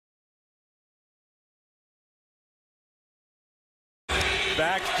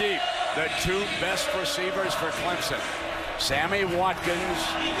Back deep, the two best receivers for Clemson. Sammy Watkins,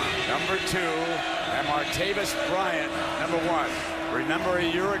 number 2, and Martavis Bryant, number 1. Remember a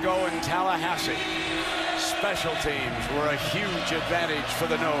year ago in Tallahassee, special teams were a huge advantage for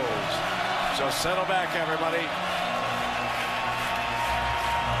the Noles. So settle back, everybody.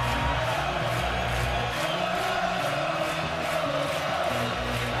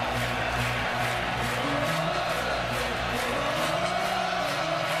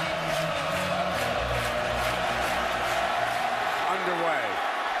 Underway.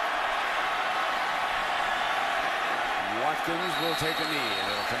 Watkins will take a knee, and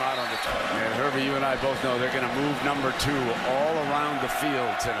it'll come out on the top. And Herbie, you and I both know they're going to move number 2 all around the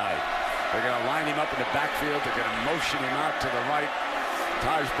field tonight. They're going to line him up in the backfield. They're going to motion him out to the right.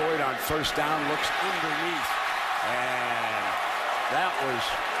 Taj Boyd on first down looks underneath, and that was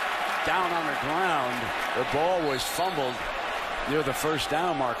down on the ground. The ball was fumbled near the first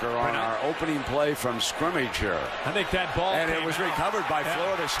down marker on our opening play from scrimmage here. I think that ball and it was recovered by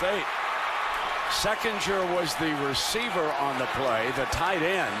Florida State. Seconder was the receiver on the play, the tight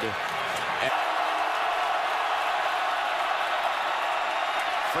end.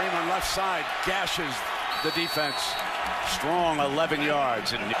 Freeman left side gashes the defense. Strong 11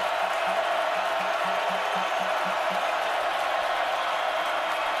 yards. And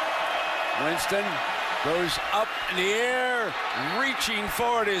Winston goes up in the air, reaching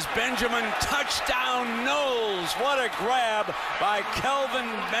for it is Benjamin. Touchdown, Noles. What a grab by Kelvin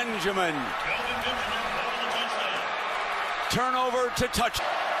Benjamin. Turnover to touchdown.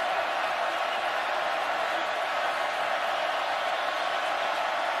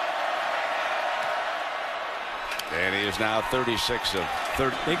 And he is now 36 of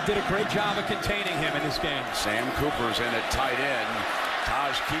 30. They did a great job of containing him in this game. Sam Cooper's in at tight end.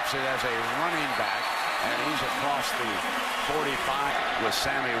 Taj keeps it as a running back, and he's across the 45 with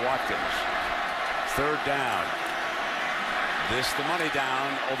Sammy Watkins. Third down. This the money down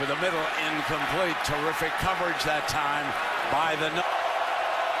over the middle, incomplete. Terrific coverage that time by the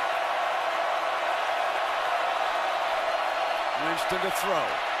Winston to throw.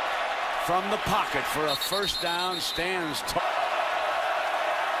 From the pocket for a first down, stands tall.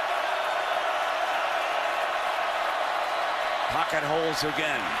 Pocket holes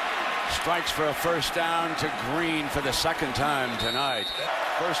again. Strikes for a first down to Green for the second time tonight.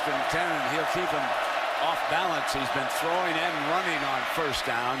 First and 10, and he'll keep him off balance. He's been throwing and running on first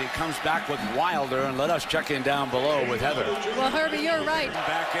down. He comes back with Wilder, and let us check in down below with Heather. Well, Herbie, you're right.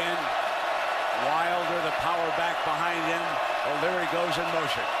 Back in. Wilder, the power back behind him. O'Leary goes in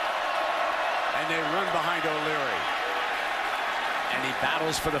motion. And they run behind O'Leary. And he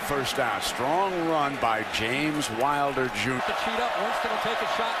battles for the first down. Strong run by James Wilder Jr. To cheat up, Winston will take a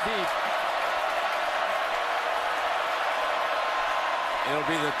shot deep. It'll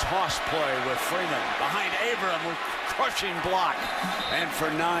be the toss play with Freeman. Behind Abram with crushing block. And for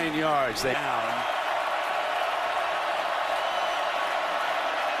 9 yards, they down.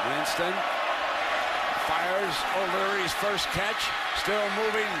 Winston fires O'Leary's first catch. Still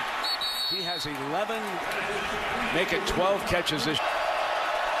moving. He has 11, make it 12 catches this.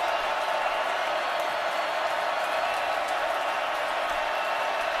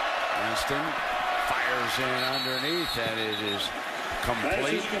 Winston fires in underneath, and it is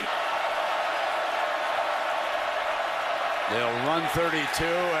complete. They'll run 32,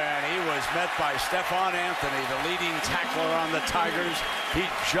 and he was met by Stephon Anthony, the leading tackler on the Tigers. He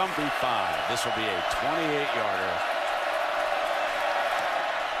jumped 5. This will be a 28-yarder.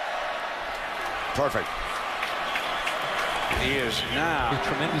 Perfect. He is now. With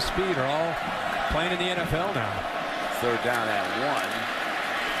tremendous speed, are all playing in the NFL now. Third down at 1.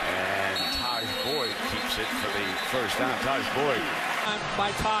 And Taj Boyd keeps it for the first down. Taj Boyd.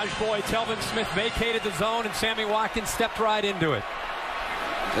 By Taj Boyd. Telvin Smith vacated the zone, and Sammy Watkins stepped right into it.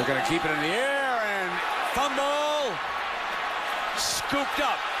 They're going to keep it in the air, and fumble. Scooped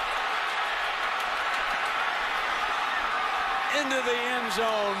up. Into the end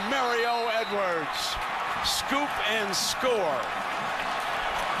zone, Mario Edwards. Scoop and score.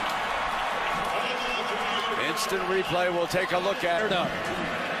 Instant replay, we'll take a look at it.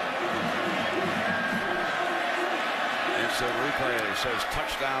 Instant replay says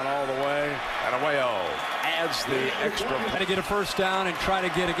touchdown all the way. And Away-O adds the extra. Trying to get a first down and try to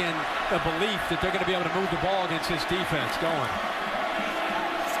get, again, a belief that they're going to be able to move the ball against this defense going.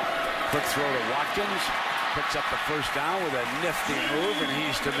 Quick throw to Watkins. Picks up the first down with a nifty move, and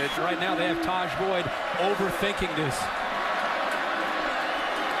he's to mid. Right now they have Taj Boyd overthinking this.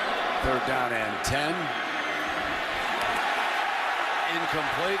 Third down and 10.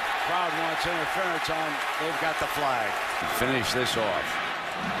 incomplete. Crowd wants interference on. They've got the flag. Finish this off.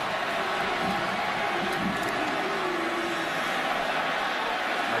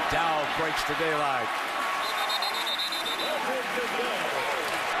 McDowell breaks the daylight.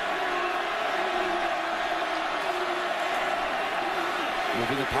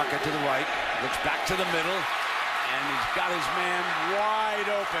 Moving the pocket to the right. Looks back to the middle. And he's got his man wide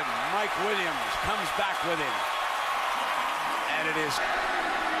open. Mike Williams comes back with him. And it is.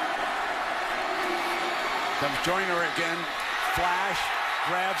 Comes Joyner again. Flash.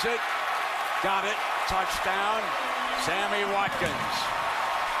 Grabs it. Got it. Touchdown. Sammy Watkins.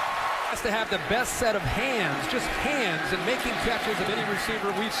 Has to have the best set of hands, just hands, and making catches of any receiver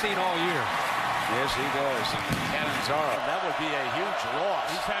we've seen all year. Yes, he does. Catanzaro. That would be a huge loss.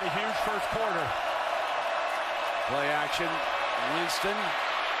 He's had a huge first quarter. Play action. Winston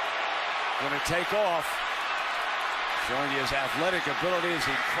going to take off. Showing you his athletic ability as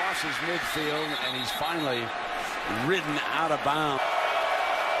he crosses midfield, and he's finally ridden out of bounds.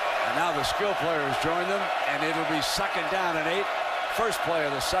 And now the skill players join them, and it'll be 2nd down and 8. First play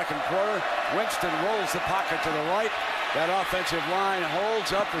of the second quarter. Winston rolls the pocket to the right. That offensive line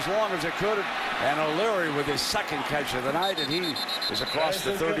holds up as long as it could. And O'Leary with his second catch of the night, and he is across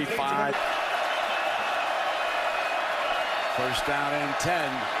the 35. First down and 10.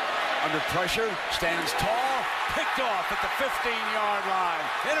 Under pressure, stands tall, picked off at the 15-yard line.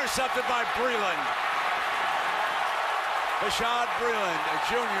 Intercepted by Breland. Rashad Breland, a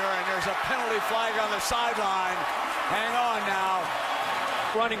junior, and there's a penalty flag on the sideline. Hang on now.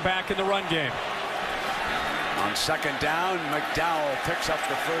 Running back in the run game. On 2nd down, McDowell picks up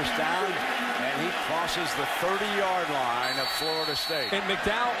the first down, and he crosses the 30-yard line of Florida State. And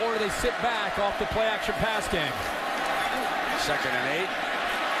McDowell, or they sit back off the play-action pass game. 2nd and 8.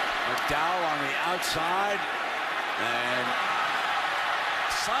 McDowell on the outside, and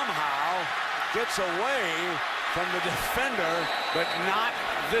somehow gets away from the defender, but not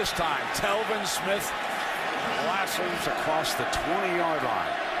this time. Telvin Smith lassos across the 20-yard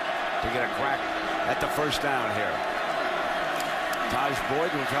line to get a crack at the first down here. Taj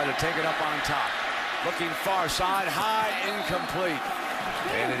Boyd will try to take it up on top. Looking far side, high, incomplete.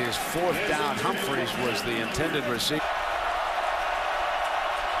 And it is 4th down. Humphreys was the intended receiver.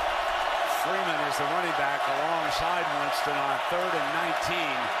 Freeman is the running back alongside Winston on 3rd and 19.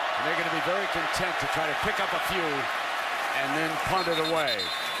 And they're going to be very content to try to pick up a few and then punt it away.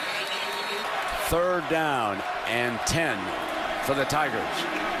 3rd down and 10 for the Tigers.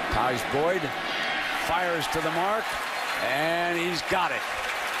 Taj Boyd fires to the mark, and he's got it.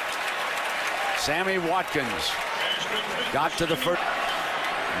 Sammy Watkins got to the first.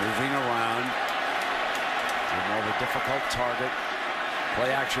 Moving around. More of a difficult target.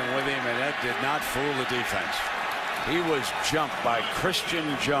 Play action with him, and that did not fool the defense. He was jumped by Christian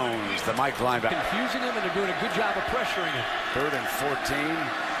Jones, the Mike linebacker. Confusing him, and they're doing a good job of pressuring him. 3rd and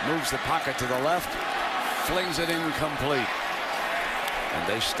 14. Moves the pocket to the left. Flings it incomplete. And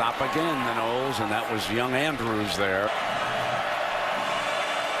they stop again, the Noles, and that was young Andrews there.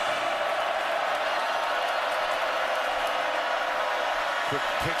 Quick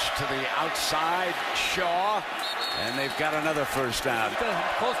pitch to the outside. Shaw. And they've got another first down.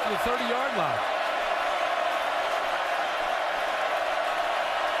 Close to the 30-yard line.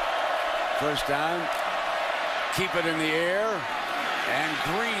 First down. Keep it in the air. And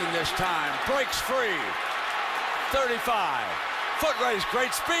Green this time breaks free. 35. Foot race,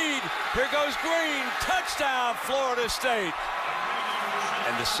 great speed. Here goes Green. Touchdown, Florida State.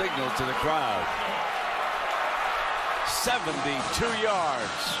 And the signal to the crowd. 72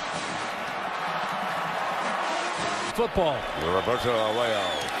 yards. Football. Roberto Arroyo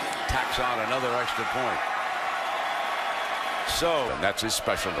tacks on another extra point. So, and that's his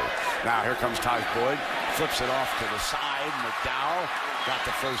specialty. Now here comes Taj Boyd. Flips it off to the side. McDowell got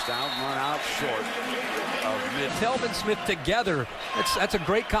the first down. Run out short of mid. Telvin Smith together. That's a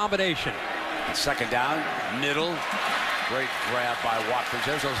great combination. And 2nd down. Middle. Great grab by Watkins.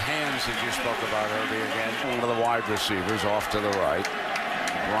 There's those hands that you spoke about earlier again. One of the wide receivers off to the right.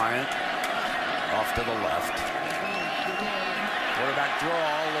 Bryant off to the left. Quarterback draw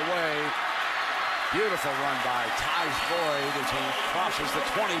all the way. Beautiful run by Taj Boyd as he crosses the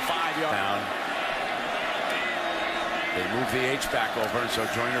 25-yard down. They move the H-back over, and so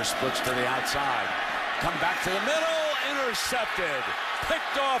Joyner splits to the outside. Come back to the middle. Intercepted.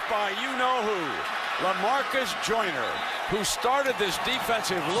 Picked off by you-know-who. LaMarcus Joyner, who started this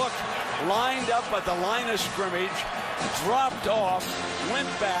defensive look, lined up at the line of scrimmage, dropped off, went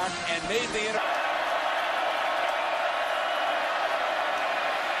back, and made the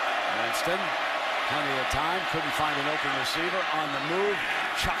Winston plenty of time. Couldn't find an open receiver. On the move,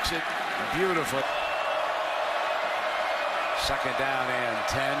 chucks it beautifully. Second down and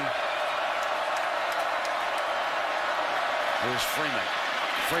 10. Here's Freeman.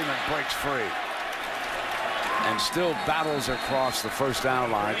 Freeman breaks free and still battles across the first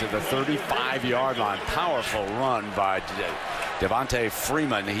down line to the 35-yard line. Powerful run by Devontae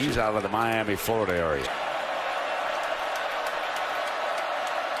Freeman. He's out of the Miami, Florida area.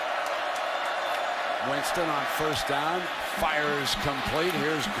 Winston on first down, fires complete.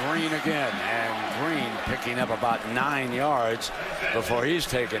 Here's Green again, and Green picking up about 9 yards before he's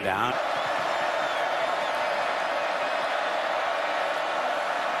taken down.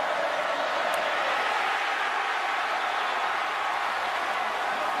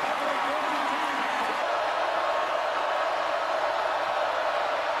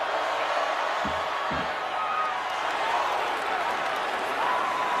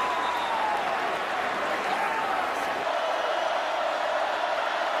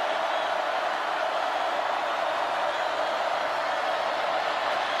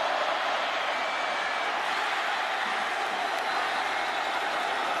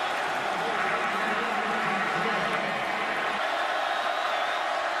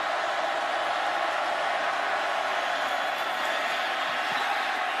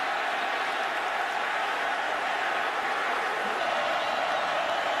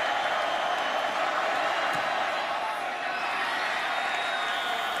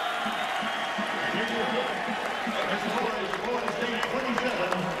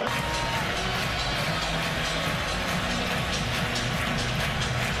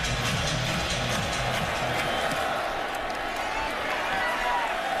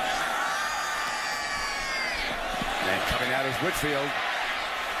 Coming out is Whitfield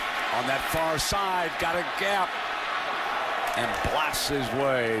on that far side, got a gap and blasts his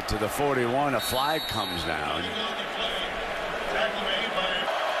way to the 41. A flag comes down.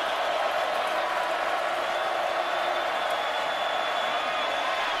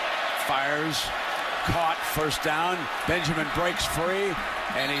 Fires, caught, first down. Benjamin breaks free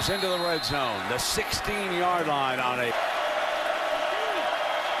and he's into the red zone. The 16-yard line on a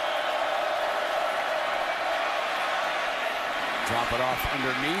drop it off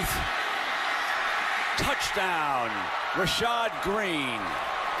underneath. Touchdown, Rashad Green.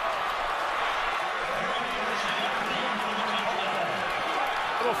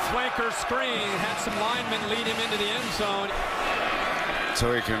 Little flanker screen, had some linemen lead him into the end zone.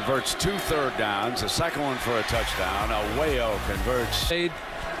 So he converts 2 third downs, a second one for a touchdown. Awayo converts.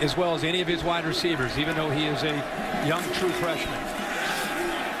 As well as any of his wide receivers, even though he is a young true freshman.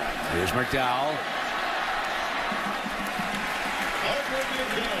 Here's McDowell.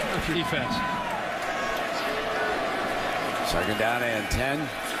 Defense. Second down and 10.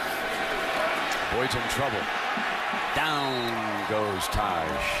 Boyd's in trouble. Down goes Taj.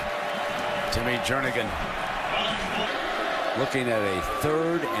 Timmy Jernigan looking at a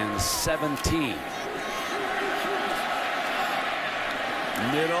 3rd and 17.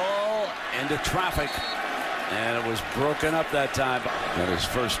 Middle into traffic, and it was broken up that time. Got his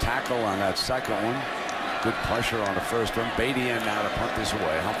first tackle on that second one. Good pressure on the first one. Badian now to punt this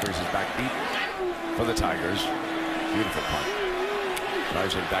away. Humphries is back deep for the Tigers. Beautiful punt.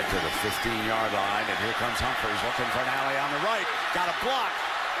 Drives it back to the 15-yard line, and here comes Humphries looking for an alley on the right. Got a block.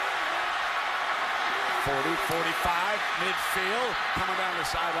 40, 45, midfield, coming down the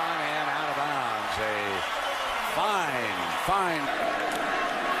sideline and out of bounds. A fine.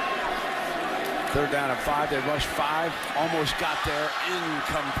 3rd down and 5. They rushed 5. Almost got there.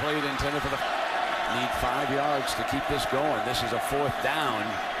 Incomplete, intended for the... Need 5 yards to keep this going. This is a 4th down.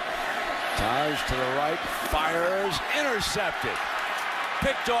 Taj to the right, fires, intercepted.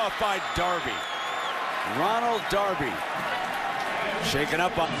 Picked off by Darby. Ronald Darby. Shaken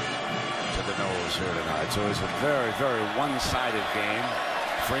up on to the nose here tonight. So it's a very, very one-sided game.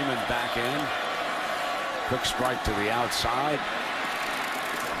 Freeman back in. Quick strike to the outside.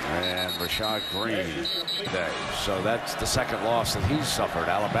 And Rashad Green today. So that's the second loss that he's suffered.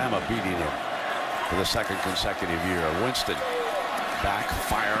 Alabama beating him for the 2nd consecutive year. Winston back,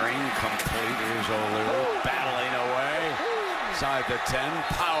 firing, complete. Here's O'Leary battling away. Inside the 10.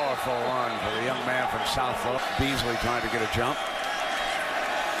 Powerful run for the young man from South Florida. Beasley trying to get a jump.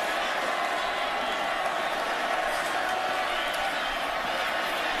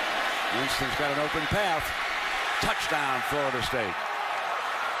 Winston's got an open path. Touchdown, Florida State.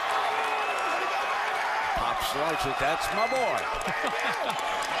 Pops likes it. That's my boy.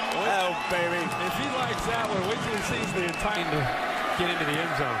 Oh, baby. If he likes that one, wait till he sees the entire to get into the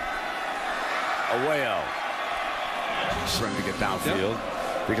end zone. Awayo. Trying to get downfield.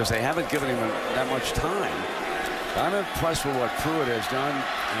 Yep. because they haven't given him that much time. I'm impressed with what Pruitt has done.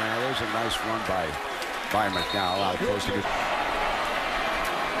 There's a nice run by McDowell out close to it.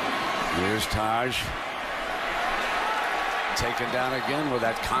 Here's Taj. Taken down again with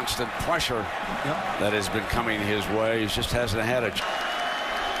that constant pressure that has been coming his way. He just hasn't had it.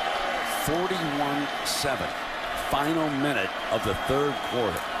 41-7. Final minute of the third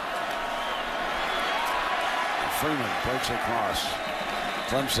quarter. And Freeman breaks across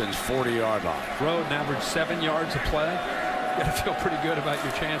Clemson's 40-yard line. Roden averaged 7 yards a play. You got to feel pretty good about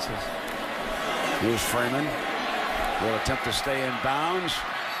your chances. Here's Freeman. Will attempt to stay in bounds,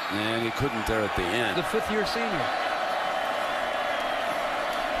 and he couldn't there at the end. The fifth-year senior.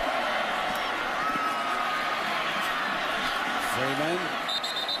 Freeman.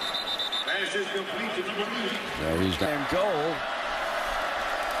 There he's down. Goal.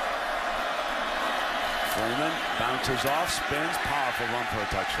 Freeman bounces off, spins, powerful run for a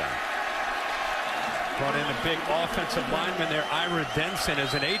touchdown. Brought in a big offensive lineman there, Ira Denson,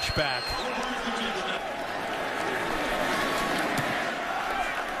 as an H-back.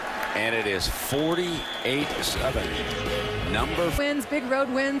 And it is 48-7. Number wins, big road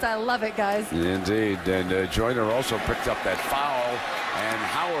wins. I love it, guys. Indeed. And Joyner also picked up that foul. And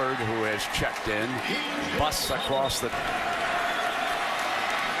Howard, who has checked in, busts across the...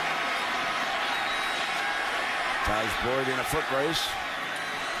 Taj Boyd in a foot race.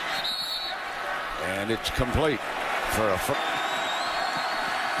 And it's complete for a foot.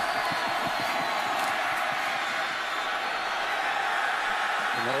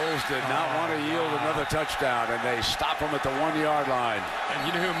 The Knowles did not want to yield another touchdown, and they stop him at the 1-yard line. And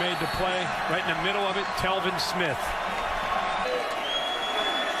you know who made the play? Right in the middle of it, Telvin Smith.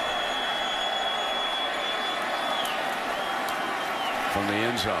 From the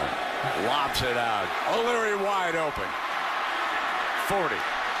end zone. Lobs it out. O'Leary wide open. 40.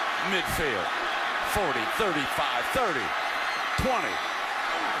 Midfield. 40, 35, 30, 20.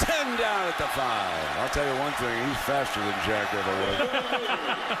 10 down at the 5. I'll tell you one thing. He's faster than Jack ever was.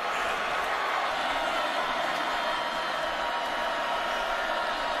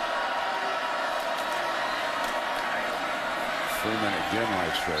 Freeman again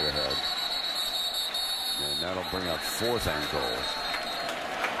right straight ahead. And that'll bring up 4th and goal.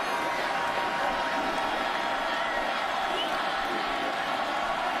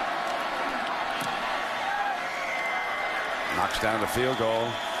 Knocks down the field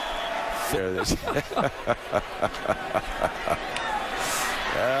goal. There it is. He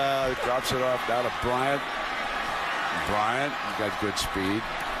drops it off down to Bryant. Bryant got good speed.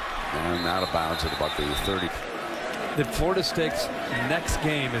 And out of bounds at about the 30. That Florida State's next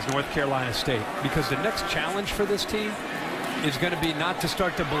game is North Carolina State, because the next challenge for this team is going to be not to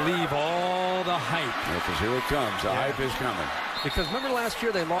start to believe all the hype. Because here it comes. The hype is coming. Because remember last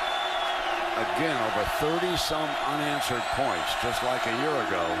year they lost. Again, over 30-some unanswered points, just like a year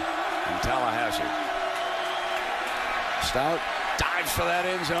ago in Tallahassee. Stout dives for that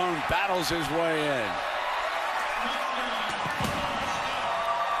end zone, battles his way in.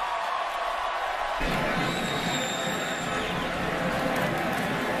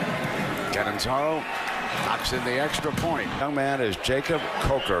 Catanzaro knocks in the extra point. Young man is Jacob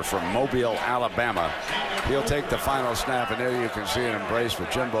Coker from Mobile, Alabama. He'll take the final snap, and there you can see an embrace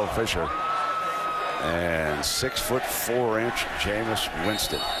with Jimbo Fisher. And 6'4" Jameis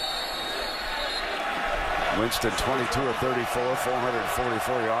Winston. Winston 22 of 34,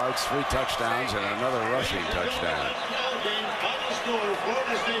 444 yards, 3 touchdowns, and another rushing touchdown.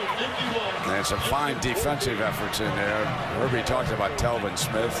 And some fine defensive efforts in there. Herbie talked about Telvin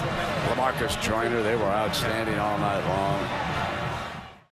Smith, LaMarcus Joyner. They were outstanding all night long.